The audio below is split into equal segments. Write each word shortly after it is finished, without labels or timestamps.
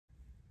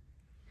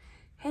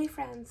Hey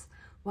friends,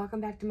 welcome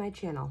back to my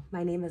channel.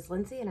 My name is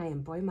Lindsay and I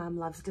am Boy Mom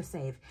Loves to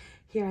Save.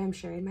 Here I am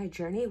sharing my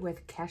journey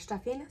with cash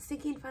stuffing,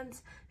 sinking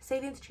funds,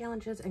 savings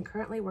challenges, and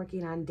currently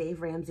working on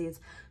Dave Ramsey's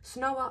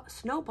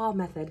snowball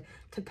method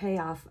to pay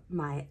off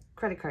my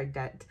credit card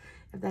debt.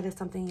 If that is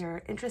something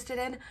you're interested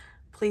in,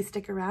 please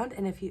stick around,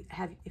 and if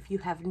you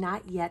have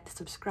not yet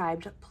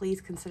subscribed, please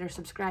consider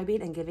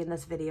subscribing and giving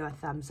this video a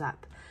thumbs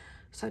up.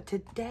 So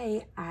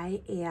today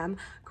I am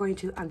going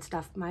to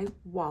unstuff my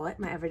wallet,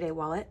 my everyday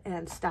wallet,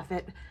 and stuff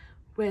it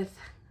with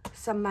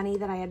some money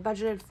that I had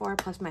budgeted for,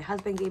 plus my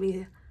husband gave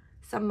me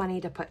some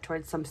money to put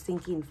towards some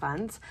sinking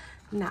funds.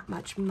 Not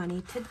much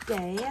money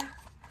today,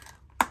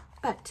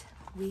 but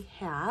we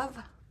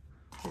have,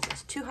 what is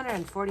this,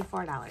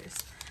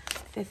 $244.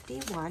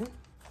 51,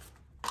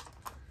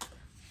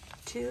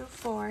 2,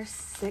 4,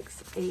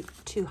 6, 8,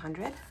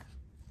 200,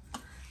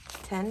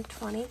 10,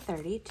 20,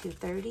 30,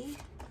 230,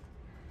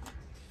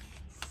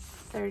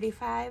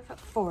 35,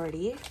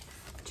 40,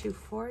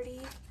 240,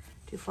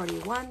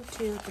 241,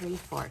 2, 3,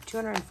 4,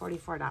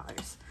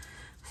 $244.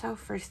 So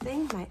first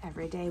thing, my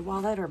everyday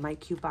wallet, or my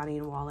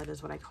couponing wallet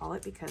is what I call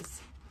it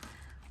because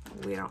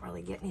we don't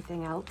really get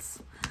anything else.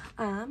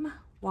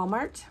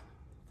 Walmart,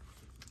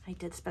 I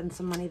did spend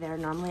some money there.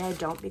 Normally I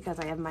don't because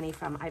I have money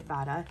from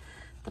Ibotta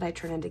that I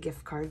turn into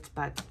gift cards,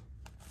 but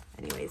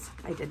anyways,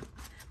 I did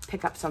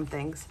pick up some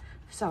things.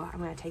 So I'm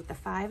gonna take the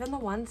 5 and the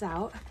 1s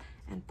out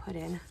and put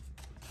in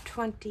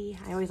 20.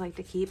 I always like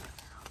to keep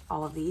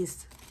all of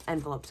these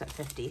envelopes at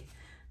 50.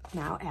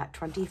 Now at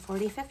 20,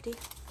 40, 50.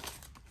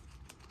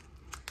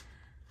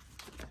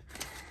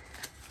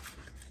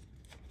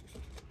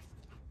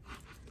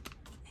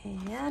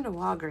 And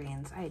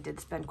Walgreens. I did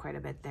spend quite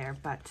a bit there,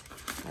 but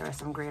there was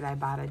some great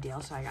Ibotta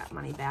deal, so I got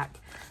money back.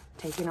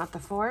 Taking out the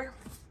 4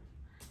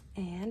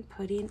 and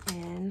putting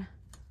in,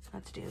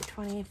 let's do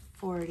 20,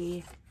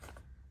 40,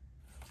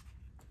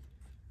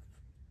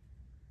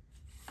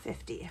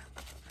 50.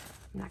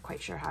 I'm not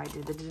quite sure how I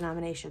did the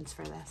denominations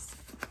for this.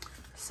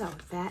 So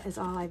that is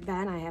all I've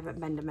been. I haven't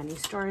been to many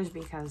stores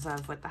because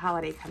of with the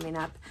holiday coming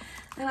up.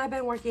 And I've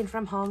been working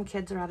from home.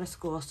 Kids are out of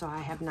school, so I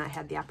have not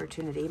had the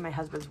opportunity. My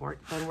husband's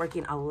been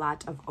working a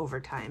lot of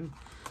overtime.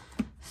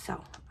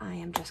 So I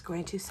am just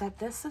going to set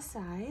this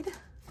aside.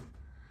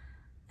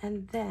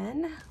 And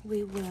then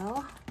we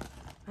will,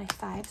 my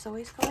 5s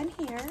always go in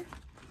here.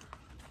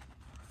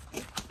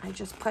 I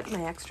just put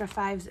my extra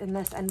 5s in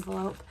this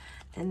envelope.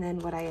 And then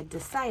what I had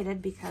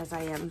decided, because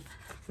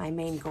my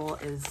main goal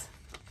is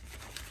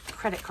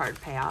credit card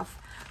payoff,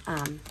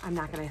 I'm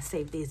not going to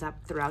save these up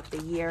throughout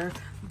the year,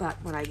 but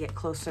when I get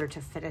closer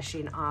to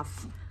finishing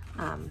off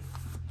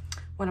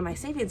one of my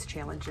savings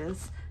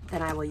challenges,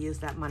 then I will use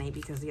that money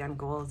because the end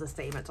goal is the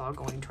same. It's all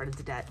going towards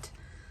the debt.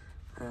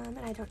 And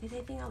I don't need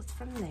anything else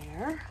from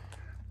there.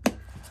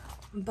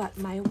 But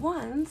my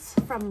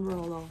 1s from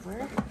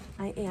rollover,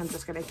 I am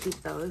just going to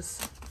keep those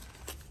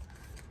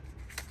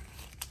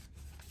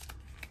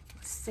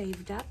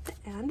saved up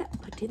and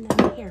putting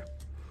them in here.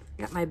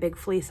 Got my big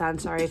fleece on.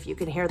 Sorry if you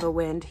can hear the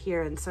wind.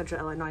 Here in central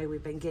Illinois,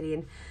 we've been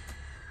getting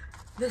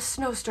this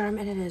snowstorm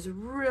and it is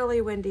really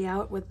windy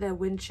out with the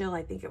wind chill.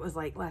 I think it was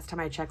like, last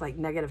time I checked, like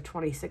negative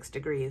 26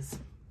 degrees.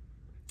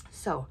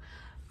 So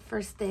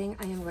first thing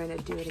I am going to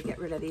do to get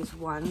rid of these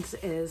 1s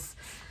is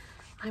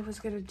I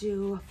was going to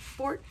do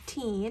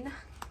 14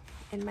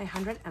 in my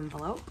 100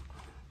 envelope.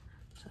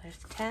 So there's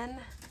 10,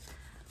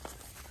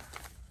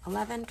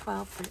 11,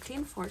 12,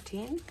 13,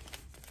 14.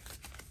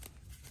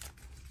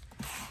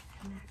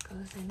 And that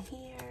goes in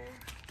here.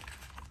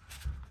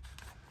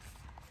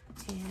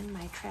 And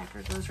my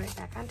tracker goes right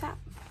back on top.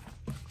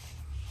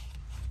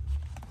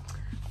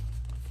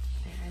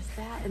 There's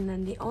that. And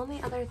then the only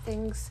other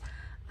things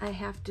I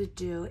have to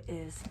do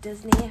is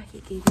Disney. He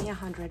gave me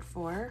 100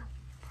 for.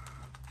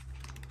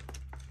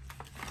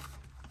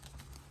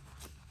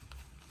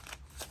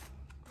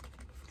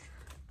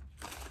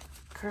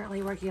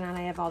 Currently working on,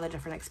 I have all the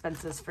different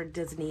expenses for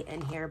Disney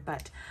in here,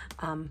 but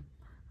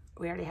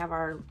we already have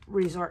our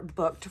resort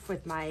booked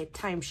with my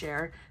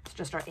timeshare. It's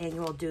just our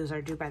annual dues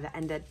are due by the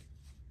end of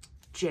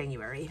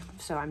January.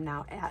 So I'm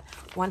now at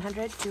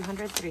 100,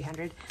 200,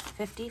 300,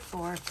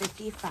 54,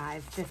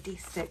 55,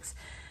 56,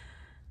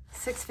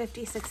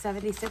 650,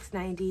 670,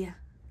 690,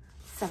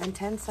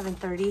 710,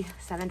 730,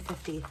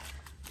 750.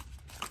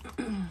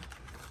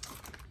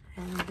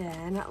 And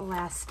then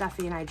last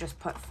stuffing, I just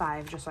put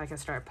 5 just so I can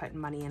start putting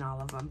money in all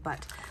of them.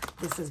 But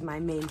this is my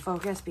main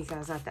focus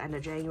because at the end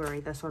of January,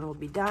 this one will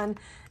be done.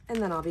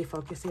 And then I'll be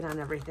focusing on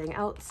everything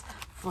else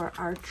for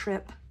our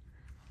trip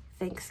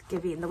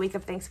Thanksgiving, the week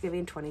of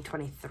Thanksgiving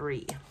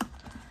 2023.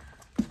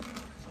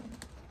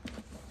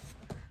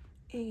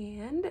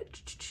 And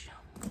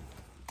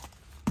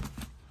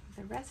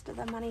the rest of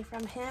the money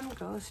from him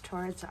goes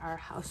towards our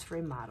house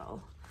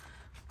remodel.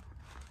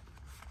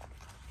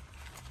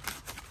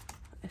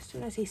 As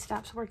soon as he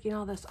stops working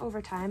all this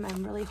overtime,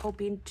 I'm really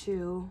hoping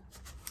to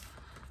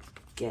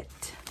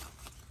get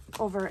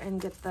over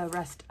and get the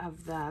rest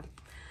of the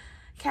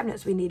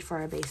cabinets we need for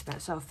our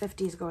basement. So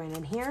 50 is going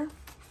in here.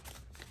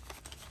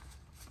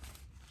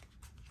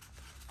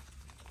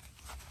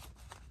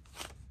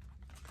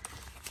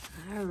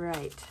 All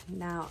right,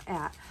 now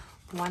at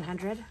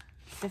 100,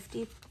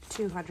 50,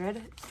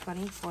 200,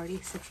 20,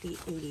 40, 60,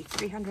 80,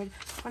 300,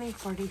 20,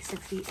 40,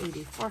 60,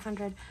 80,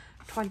 400,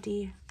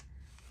 20,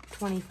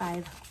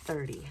 25,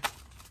 30.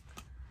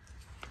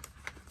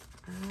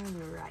 All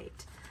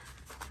right,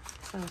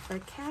 so for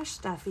cash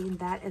stuffing,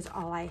 that is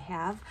all I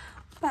have.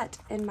 But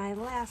in my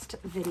last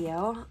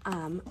video,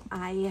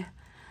 I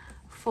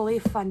fully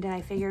funded.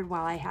 I figured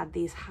while I had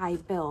these high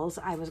bills,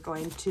 I was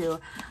going to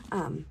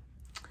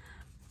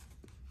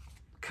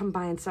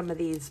combine some of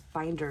these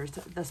binders.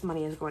 This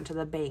money is going to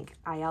the bank.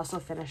 I also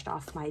finished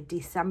off my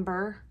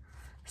December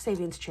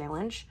savings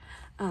challenge.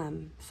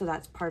 So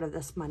that's part of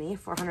this money,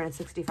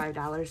 $465.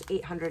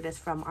 $800 is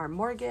from our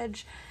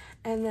mortgage.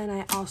 And then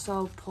I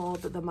also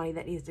pulled the money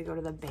that needs to go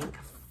to the bank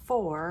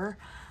for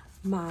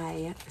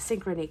my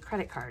Synchrony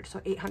credit card. So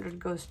 $800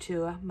 goes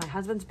to my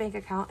husband's bank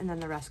account and then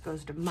the rest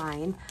goes to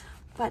mine.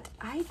 But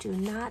I do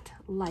not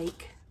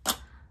like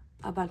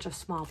a bunch of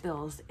small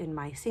bills in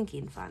my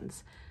sinking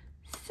funds.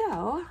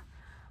 So,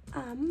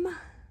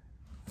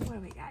 what do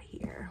we got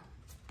here?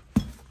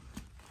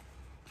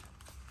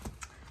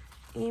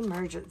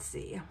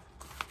 Emergency.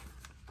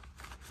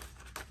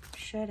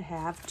 Should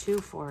have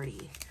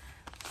 240.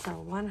 So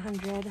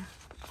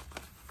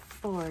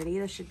 140,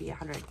 this should be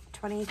 100.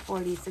 20,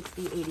 40,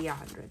 60, 80,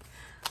 100.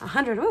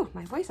 100, ooh,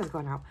 my voice is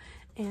going out.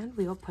 And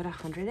we will put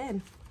 100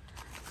 in.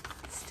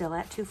 Still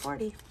at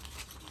 240.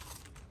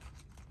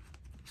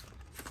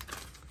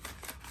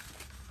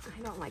 I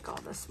don't like all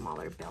the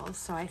smaller bills,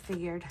 so I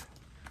figured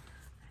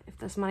if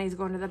this money is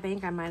going to the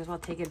bank, I might as well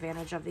take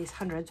advantage of these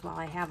hundreds while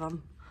I have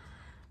them.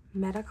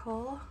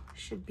 Medical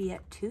should be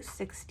at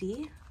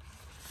 260.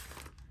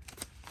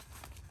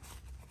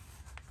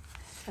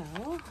 So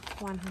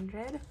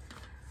 100,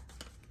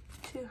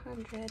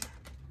 200.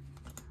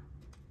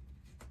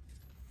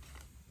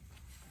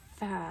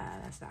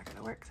 That's not going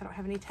to work because I don't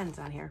have any 10s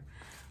on here.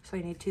 So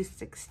I need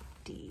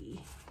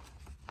 260.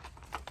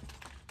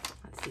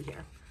 Let's see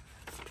here.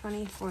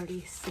 20,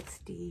 40,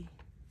 60,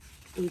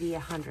 80,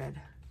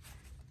 100.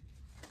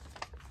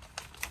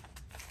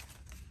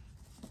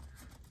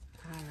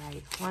 All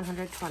right,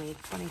 120,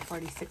 20,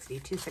 40, 60,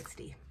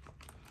 260.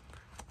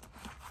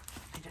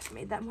 I just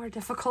made that more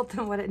difficult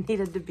than what it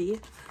needed to be.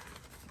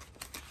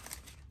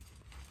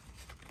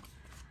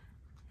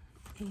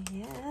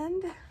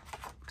 And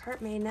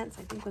cart maintenance,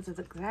 I think, was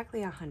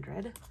exactly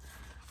 100.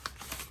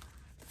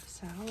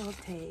 So we'll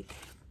take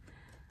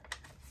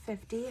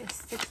 50,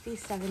 60,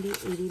 70,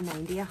 80,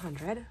 90,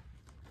 100. And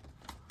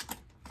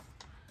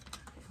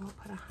we'll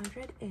put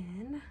 100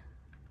 in.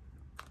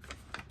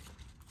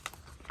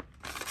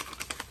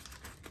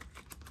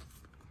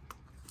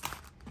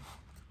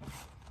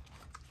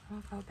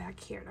 We'll go back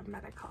here to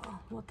medical.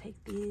 We'll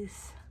take the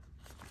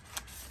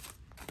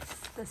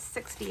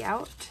 60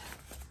 out.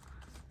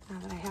 Now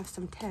that I have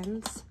some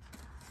 10s.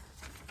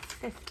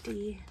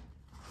 50,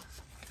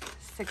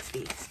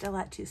 60, still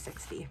at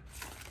 260.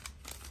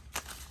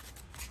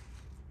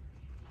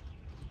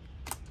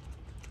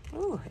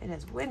 Ooh, it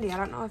is windy. I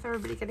don't know if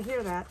everybody can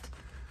hear that.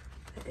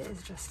 It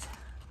is just,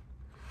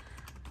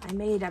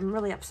 I'm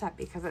really upset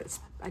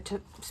because I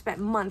spent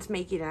months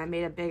making it. I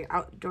made a big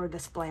outdoor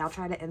display. I'll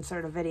try to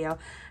insert a video.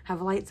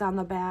 Have lights on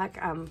the back,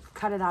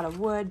 cut it out of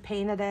wood,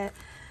 painted it,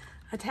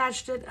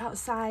 attached it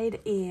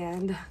outside,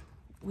 and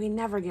we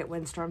never get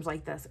windstorms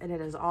like this, and it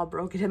is all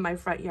broken in my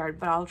front yard,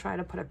 but I'll try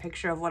to put a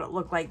picture of what it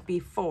looked like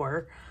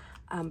before,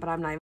 but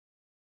I'm not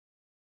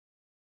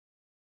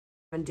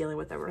even dealing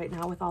with it right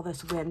now with all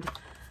this wind.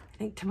 I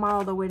think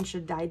tomorrow the wind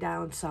should die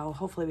down, so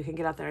hopefully we can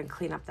get out there and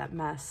clean up that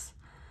mess.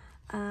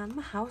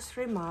 House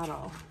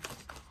remodel.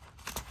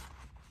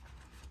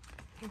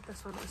 I think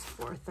this one was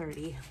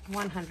 430,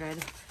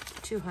 100,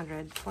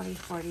 200, 20,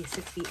 40,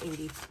 60,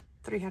 80,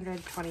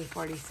 300, 20,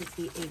 40,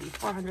 60, 80,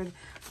 400,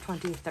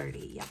 20, 30,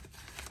 yep.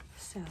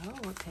 So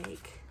we'll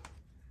take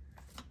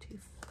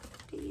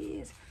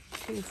 250s,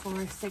 2,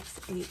 4, 6,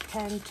 8,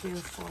 10, 2,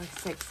 4,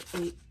 6,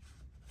 8,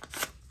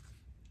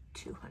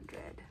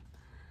 200.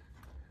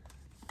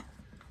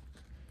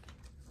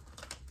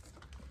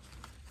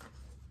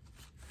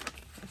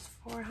 There's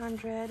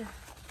 400.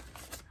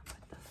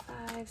 Put the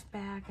 5s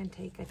back and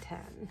take a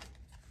 10.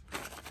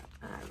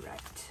 All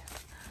right.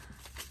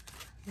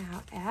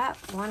 Now at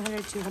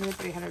 100, 200,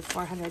 300,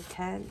 400,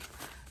 10,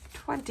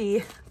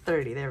 20,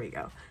 30. There we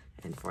go.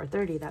 And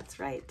 430, that's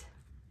right.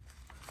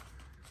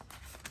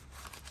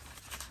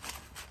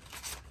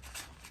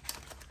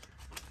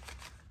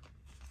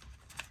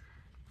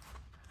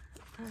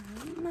 We're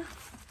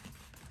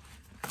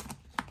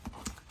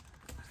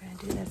gonna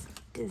do this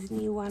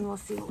Disney one. We'll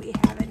see what we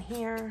have in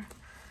here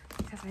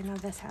because I know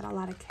this had a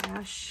lot of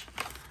cash.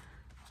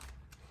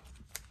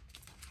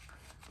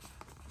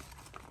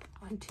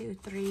 1, 2,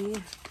 3,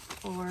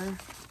 4,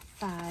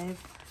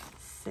 5,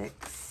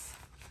 6,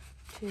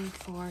 2,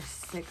 4,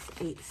 6,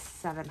 8,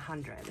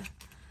 700.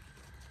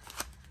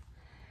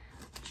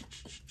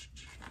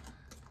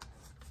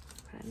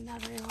 Put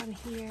another one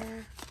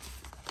here.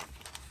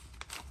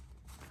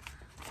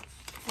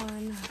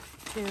 1,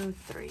 2,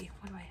 3.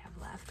 What do I have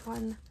left?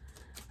 1,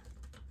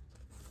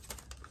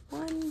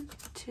 1,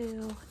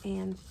 2,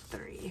 and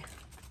 3.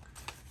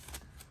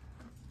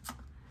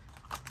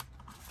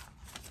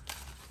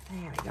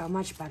 There we go,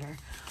 much better.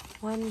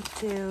 1,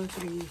 2,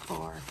 3,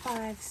 4,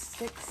 5,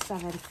 6,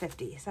 7,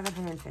 50,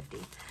 750.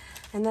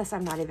 And this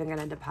I'm not even going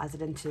to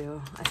deposit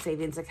into a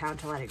savings account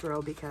to let it grow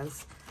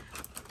because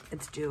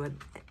it's due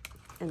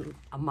in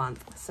a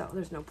month. So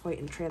there's no point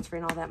in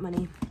transferring all that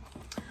money.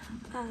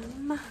 I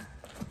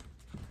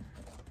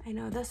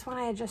know this one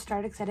I had just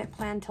started because I didn't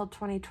plan until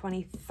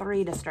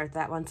 2023 to start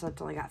that one, so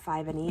it's only got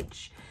 5 in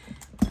each.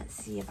 Let's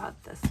see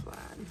about this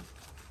one.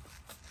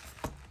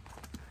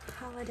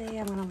 Holiday,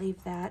 I'm going to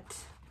leave that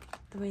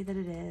the way that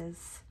it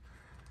is.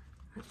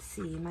 Let's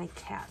see, my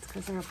cats,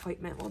 because their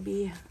appointment will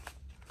be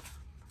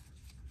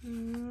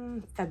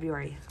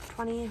February.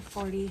 20,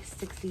 40,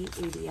 60,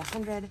 80,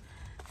 100,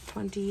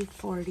 20,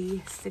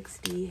 40,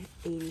 60,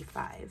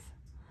 85.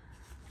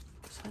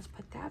 So let's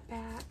put that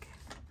back.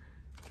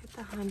 Get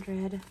the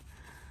 100,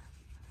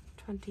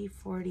 20,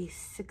 40,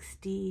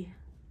 60,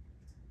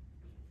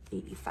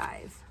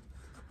 85,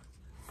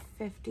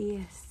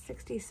 50,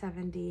 60,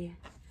 70,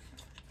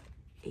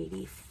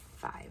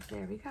 85.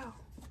 There we go.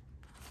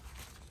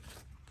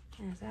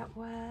 Is that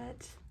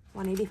what?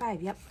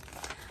 185, yep.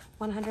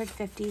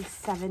 150,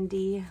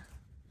 70,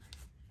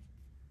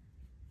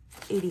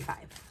 85.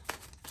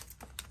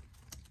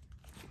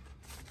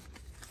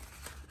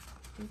 I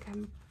think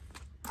I'm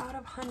out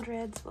of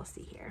hundreds. We'll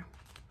see here.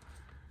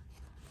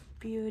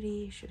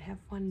 Beauty should have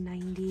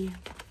 190.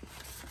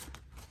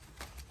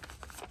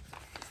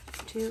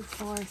 2,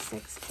 4,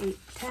 6, 8,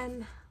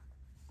 10.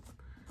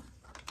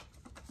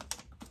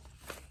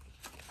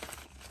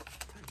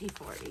 20,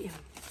 40.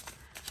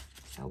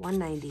 So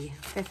 190,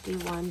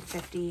 51,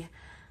 50,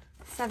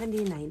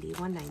 70, 90,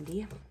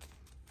 190.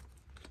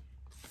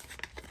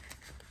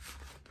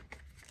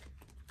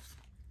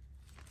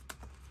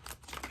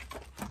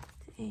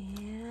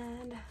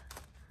 And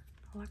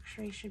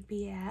luxury should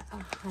be at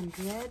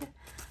 100.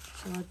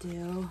 So we'll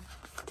do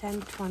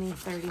 10, 20,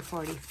 30,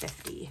 40,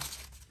 50.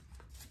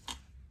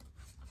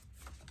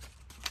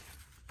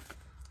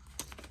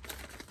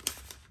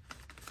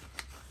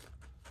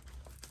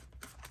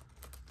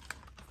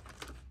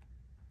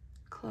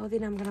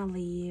 Clothing I'm gonna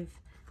leave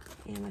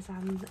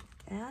Amazon's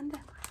end.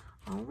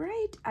 All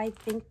right, I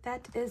think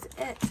that is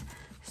it.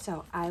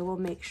 So I will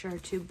make sure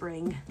to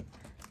bring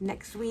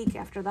next week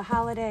after the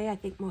holiday. I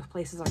think most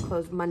places are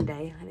closed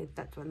Monday. I think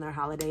that's when their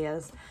holiday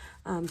is.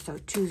 So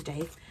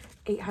Tuesday,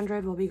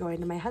 800 will be going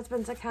to my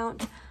husband's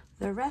account.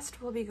 The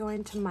rest will be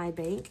going to my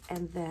bank,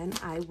 and then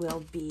I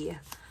will be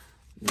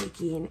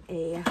making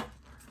a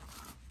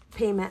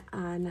payment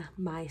on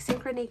my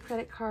Synchrony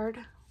credit card,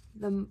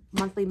 the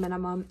monthly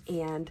minimum,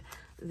 and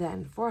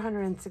then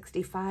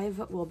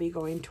 465 will be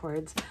going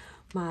towards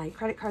my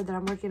credit card that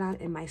I'm working on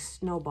in my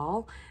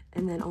snowball,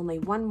 and then only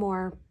one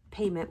more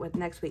payment with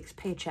next week's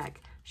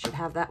paycheck should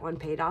have that one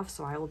paid off,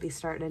 so I will be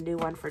starting a new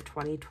one for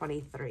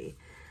 2023.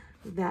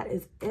 That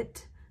is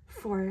it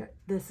for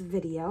this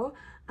video.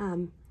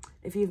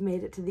 If you've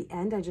made it to the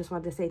end, I just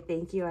wanted to say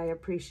thank you. I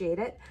appreciate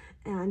it.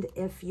 And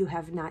if you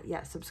have not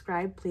yet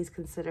subscribed, please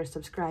consider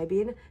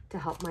subscribing to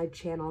help my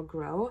channel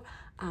grow.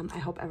 I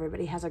hope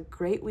everybody has a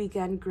great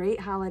weekend,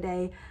 great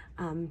holiday,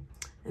 and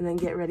then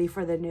get ready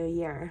for the new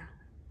year.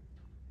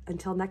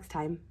 Until next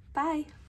time, bye.